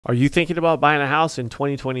Are you thinking about buying a house in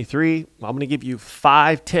 2023? I'm going to give you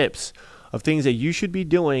 5 tips of things that you should be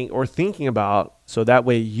doing or thinking about so that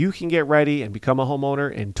way you can get ready and become a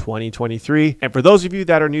homeowner in 2023. And for those of you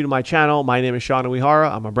that are new to my channel, my name is Seanu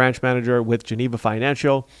Uyehara. I'm a branch manager with Geneva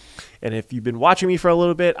Financial. And if you've been watching me for a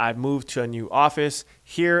little bit, I've moved to a new office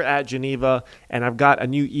here at Geneva, and I've got a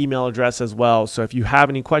new email address as well. So if you have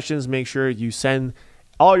any questions, make sure you send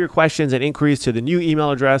all your questions and inquiries to the new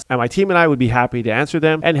email address, and my team and I would be happy to answer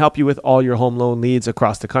them and help you with all your home loan needs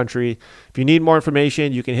across the country. If you need more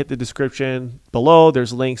information, you can hit the description below.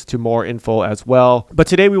 There's links to more info as well. But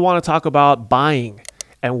today we want to talk about buying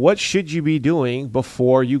and what should you be doing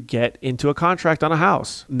before you get into a contract on a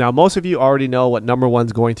house. Now, most of you already know what number 1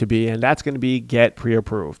 is going to be, and that's going to be get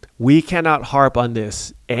pre-approved. We cannot harp on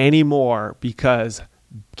this anymore because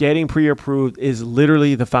getting pre-approved is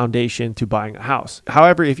literally the foundation to buying a house.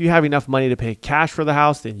 However, if you have enough money to pay cash for the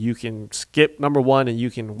house, then you can skip number 1 and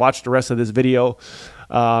you can watch the rest of this video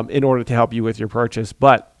in order to help you with your purchase.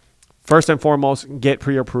 But first and foremost, get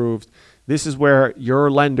pre-approved. This is where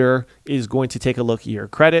your lender is going to take a look at your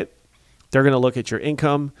credit. They're going to look at your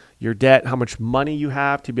income, your debt, how much money you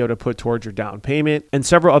have to be able to put towards your down payment, and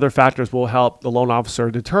several other factors will help the loan officer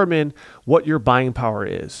determine what your buying power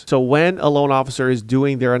is. So when a loan officer is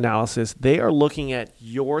doing their analysis, they are looking at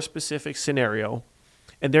your specific scenario,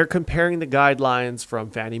 and they're comparing the guidelines from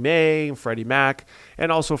Fannie Mae, Freddie Mac,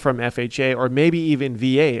 and also from FHA, or maybe even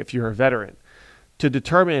VA if you're a veteran, to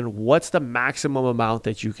determine what's the maximum amount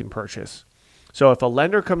that you can purchase. So if a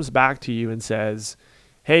lender comes back to you and says,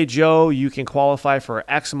 hey, Joe, you can qualify for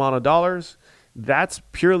X amount of dollars, that's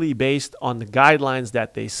purely based on the guidelines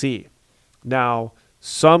that they see. Now,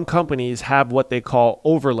 some companies have what they call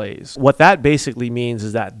overlays. What that basically means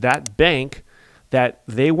is that that bank that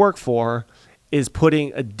they work for is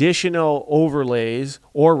putting additional overlays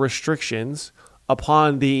or restrictions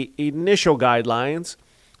upon the initial guidelines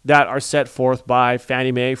that are set forth by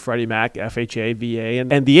Fannie Mae, Freddie Mac, FHA, VA,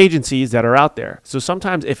 and the agencies that are out there. So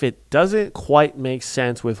sometimes if it doesn't quite make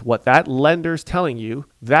sense with what that lender's telling you,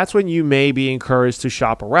 that's when you may be encouraged to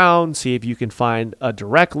shop around, see if you can find a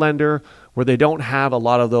direct lender where they don't have a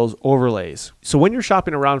lot of those overlays. So when you're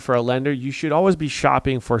shopping around for a lender, you should always be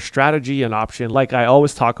shopping for strategy and option like I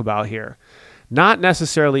always talk about here. Not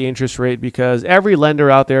necessarily interest rate, because every lender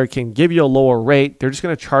out there can give you a lower rate. They're just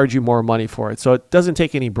going to charge you more money for it. So it doesn't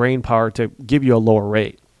take any brain power to give you a lower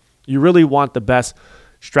rate. You really want the best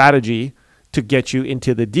strategy to get you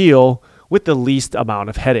into the deal with the least amount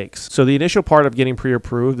of headaches. So the initial part of getting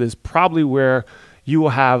pre-approved is probably where you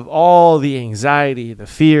will have all the anxiety, the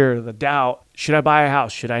fear, the doubt. Should I buy a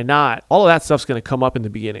house? Should I not? All of that stuff's going to come up in the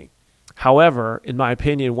beginning. However, in my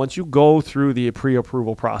opinion, once you go through the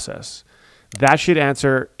pre-approval process, that should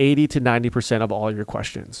answer 80 to 90% of all your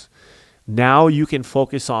questions. Now you can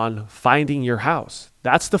focus on finding your house.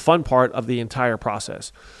 That's the fun part of the entire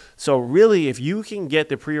process. So really, if you can get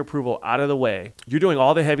the pre-approval out of the way, you're doing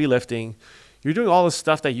all the heavy lifting. You're doing all the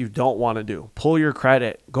stuff that you don't want to do. Pull your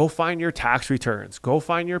credit. Go find your tax returns. Go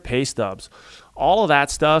find your pay stubs. All of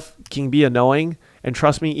that stuff can be annoying. And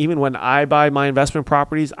trust me, even when I buy my investment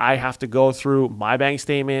properties, I have to go through my bank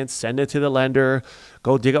statements, send it to the lender,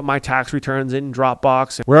 go dig up my tax returns in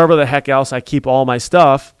Dropbox, and wherever the heck else I keep all my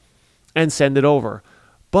stuff, and send it over.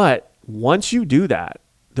 But once you do that,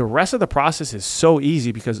 the rest of the process is so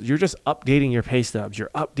easy because you're just updating your pay stubs.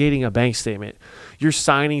 You're updating a bank statement. You're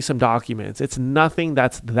signing some documents. It's nothing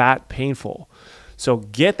that's that painful. So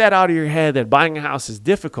get that out of your head that buying a house is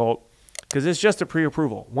difficult, because it's just a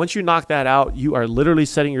pre-approval. Once you knock that out, you are literally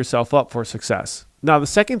setting yourself up for success. Now, the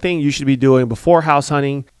second thing you should be doing before house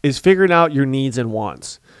hunting is figuring out your needs and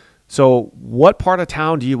wants. So what part of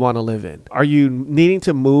town do you want to live in? Are you needing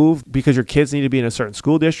to move because your kids need to be in a certain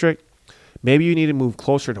school district? Maybe you need to move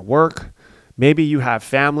closer to work. Maybe you have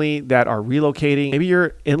family that are relocating. Maybe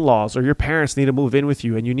your in-laws or your parents need to move in with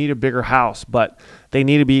you and you need a bigger house, but they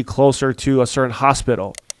need to be closer to a certain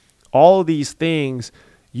hospital. All of these things,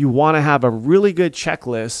 you want to have a really good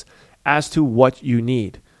checklist as to what you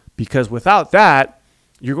need, because without that,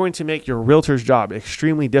 you're going to make your realtor's job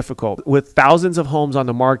extremely difficult. With thousands of homes on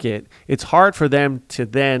the market, it's hard for them to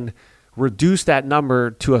then reduce that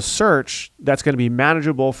number to a search that's going to be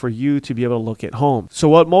manageable for you to be able to look at homes. So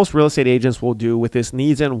what most real estate agents will do with this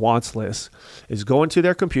needs and wants list is go into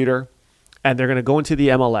their computer and they're going to go into the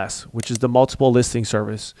MLS, which is the multiple listing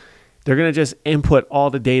service. They're going to just input all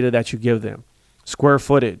the data that you give them. Square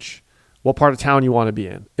footage, what part of town you want to be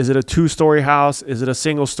in. Is it a 2-story house? Is it a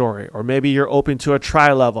single story? Or maybe you're open to a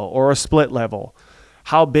tri-level or a split level.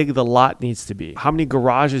 How big the lot needs to be. How many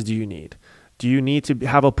garages do you need? Do you need to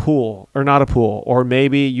have a pool or not a pool? Or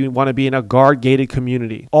maybe you want to be in a guard-gated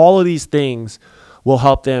community. All of these things will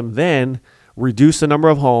help them then reduce the number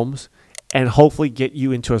of homes and hopefully get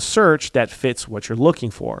you into a search that fits what you're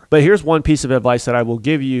looking for. But here's one piece of advice that I will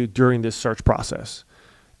give you during this search process.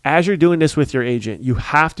 As you're doing this with your agent, you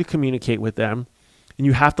have to communicate with them and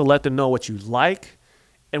you have to let them know what you like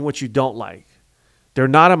and what you don't like. They're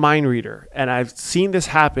not a mind reader. And I've seen this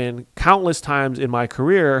happen countless times in my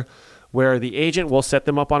career where the agent will set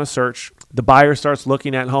them up on a search. The buyer starts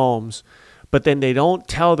looking at homes, but then they don't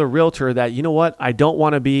tell the realtor that, you know what, I don't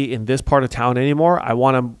want to be in this part of town anymore. I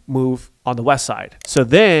want to move on the west side. So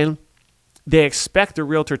then they expect the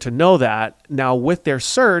realtor to know that. Now with their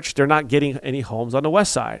search, they're not getting any homes on the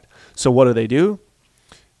west side. So what do?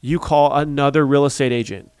 You call another real estate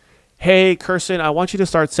agent. Hey, Kirsten, I want you to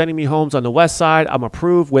start sending me homes on the west side. I'm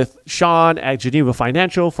approved with Sean at Geneva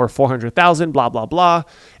Financial for $400,000, blah, blah, blah.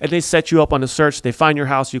 And they set you up on the search. They find your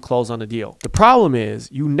house. You close on the deal. The problem is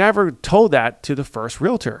you never told that to the first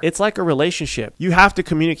realtor. It's like a relationship. You have to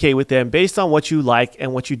communicate with them based on what you like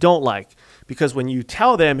and what you don't like. Because when you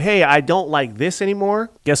tell them, hey, I don't like this anymore,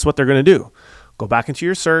 guess what they're going to do? Go back into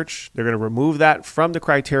your search. They're going to remove that from the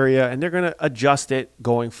criteria and they're going to adjust it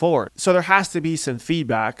going forward. So there has to be some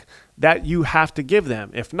feedback that you have to give them.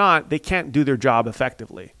 If not, they can't do their job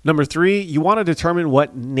effectively. Number 3, you want to determine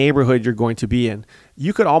what neighborhood you're going to be in.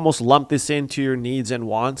 You could almost lump this into your needs and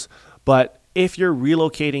wants, but if you're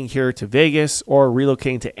relocating here to Vegas or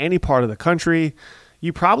relocating to any part of the country,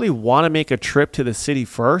 you probably want to make a trip to the city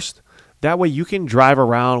first. That way you can drive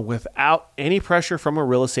around without any pressure from a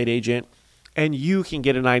real estate agent and you can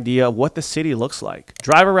get an idea of what the city looks like.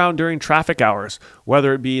 Drive around during traffic hours,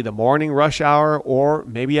 whether it be the morning rush hour or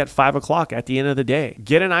maybe at 5 o'clock at the end of the day.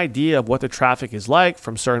 Get an idea of what the traffic is like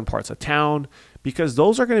from certain parts of town, because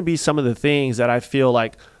those are going to be some of the things that I feel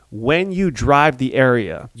like when you drive the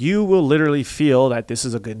area, you will literally feel that this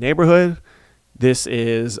is a good neighborhood, this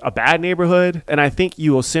is a bad neighborhood, and I think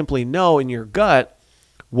you will simply know in your gut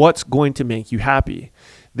what's going to make you happy.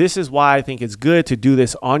 This is why I think it's good to do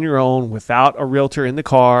this on your own without a realtor in the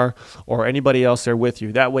car or anybody else there with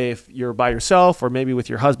you. That way, if you're by yourself or maybe with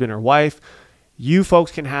your husband or wife, you folks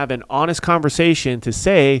can have an honest conversation to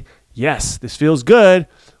say, yes, this feels good.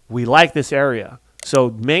 We like this area.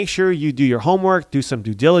 So make sure you do your homework, do some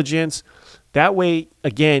due diligence. That way,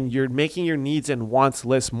 again, you're making your needs and wants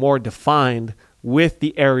list more defined with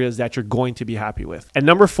the areas that you're going to be happy with. And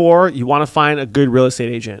number 4, you want to find a good real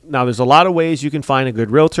estate agent. Now, there's a lot of ways you can find a good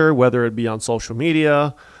realtor, whether it be on social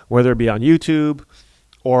media, whether it be on YouTube,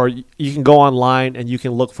 or you can go online and you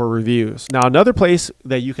can look for reviews. Now, another place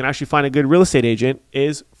that you can actually find a good real estate agent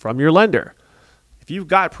is from your lender. If you've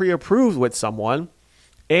got pre-approved with someone,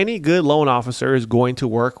 any good loan officer is going to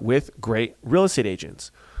work with great real estate agents.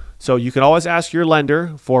 So you can always ask your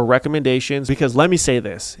lender for recommendations, because let me say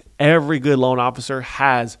this, every good loan officer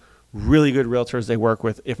has really good realtors they work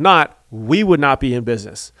with. If not, we would not be in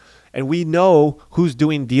business. And we know who's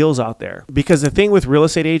doing deals out there. Because the thing with real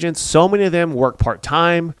estate agents, so many of them work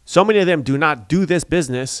part-time. So many of them do not do this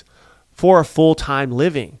business for a full-time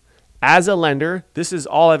living. As a lender, this is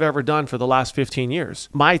all I've ever done for the last 15 years.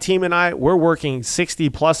 My team and I, we're working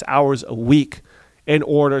 60 plus hours a week in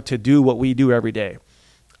order to do what we do every day.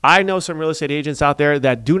 I know some real estate agents out there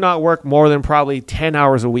that do not work more than probably 10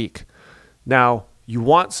 hours a week. Now, you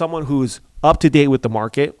want someone who's up to date with the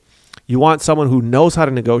market. You want someone who knows how to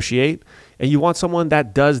negotiate, and you want someone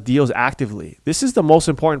that does deals actively. This is the most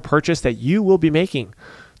important purchase that you will be making.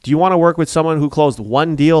 Do you want to work with someone who closed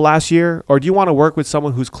one deal last year, or do you want to work with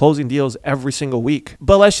someone who's closing deals every single week?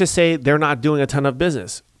 But let's just say they're not doing a ton of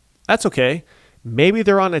business. That's okay. Maybe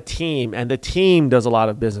they're on a team and the team does a lot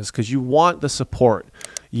of business, because you want the support.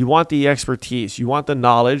 You want the expertise, you want the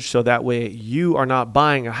knowledge, so that way you are not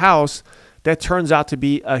buying a house that turns out to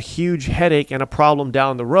be a huge headache and a problem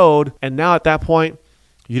down the road. And now at that point,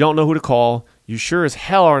 you don't know who to call. You sure as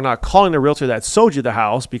hell are not calling the realtor that sold you the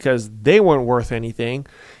house, because they weren't worth anything.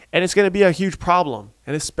 And it's going to be a huge problem.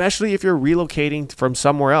 And especially if you're relocating from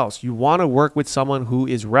somewhere else, you want to work with someone who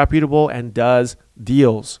is reputable and does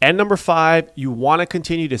deals. And number 5, you want to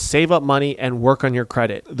continue to save up money and work on your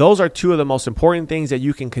credit. Those are 2 of the most important things that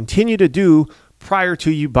you can continue to do prior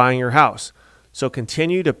to you buying your house. So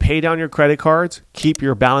continue to pay down your credit cards, keep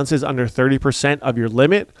your balances under 30% of your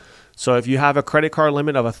limit. So if you have a credit card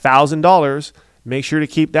limit of $1,000, make sure to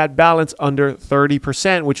keep that balance under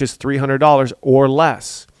 30%, which is $300 or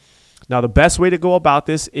less. Now, the best way to go about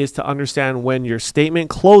this is to understand when your statement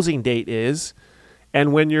closing date is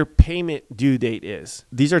and when your payment due date is.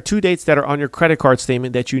 These are 2 dates that are on your credit card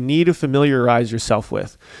statement that you need to familiarize yourself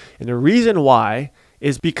with. And the reason why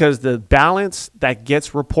is because the balance that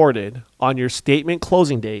gets reported on your statement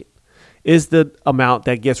closing date is the amount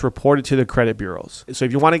that gets reported to the credit bureaus. So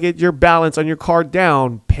if you want to get your balance on your card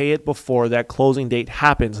down, pay it before that closing date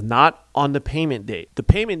happens, not on the payment date. The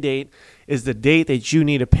payment date is the date that you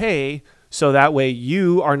need to pay, so that way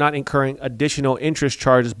you are not incurring additional interest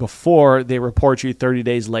charges before they report you 30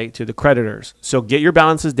 days late to the creditors. So get your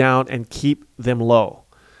balances down and keep them low.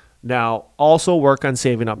 Now, also work on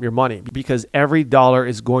saving up your money, because every dollar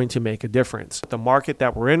is going to make a difference. The market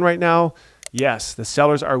that we're in right now, yes, the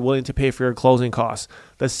sellers are willing to pay for your closing costs.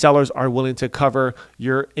 The sellers are willing to cover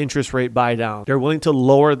your interest rate buy down. They're willing to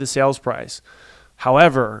lower the sales price.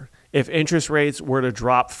 However, if interest rates were to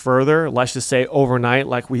drop further, let's just say overnight,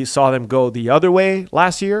 like we saw them go the other way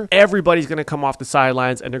last year, everybody's going to come off the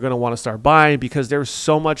sidelines and they're going to want to start buying, because there's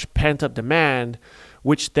so much pent-up demand,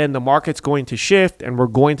 which then the market's going to shift and we're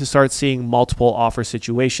going to start seeing multiple offer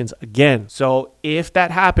situations again. So if that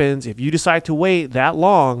happens, if you decide to wait that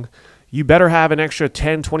long, you better have an extra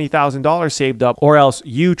 $10,000, $20,000 saved up, or else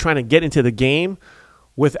you trying to get into the game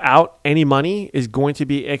without any money is going to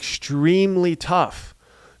be extremely tough.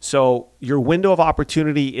 So your window of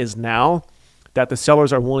opportunity is now, that the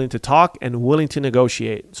sellers are willing to talk and willing to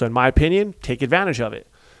negotiate. So in my opinion, take advantage of it.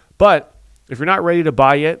 But if you're not ready to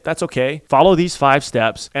buy yet, that's okay. Follow these 5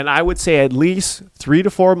 steps. And I would say at least 3 to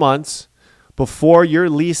 4 months before your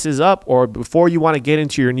lease is up, or before you want to get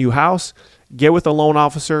into your new house, get with a loan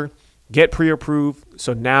officer, get pre-approved.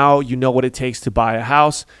 So now you know what it takes to buy a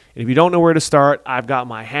house. And if you don't know where to start, I've got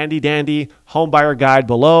my handy dandy home buyer guide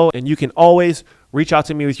below, and you can always reach out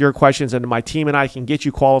to me with your questions, and my team and I can get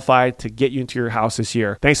you qualified to get you into your house this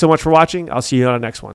year. Thanks so much for watching. I'll see you on the next one.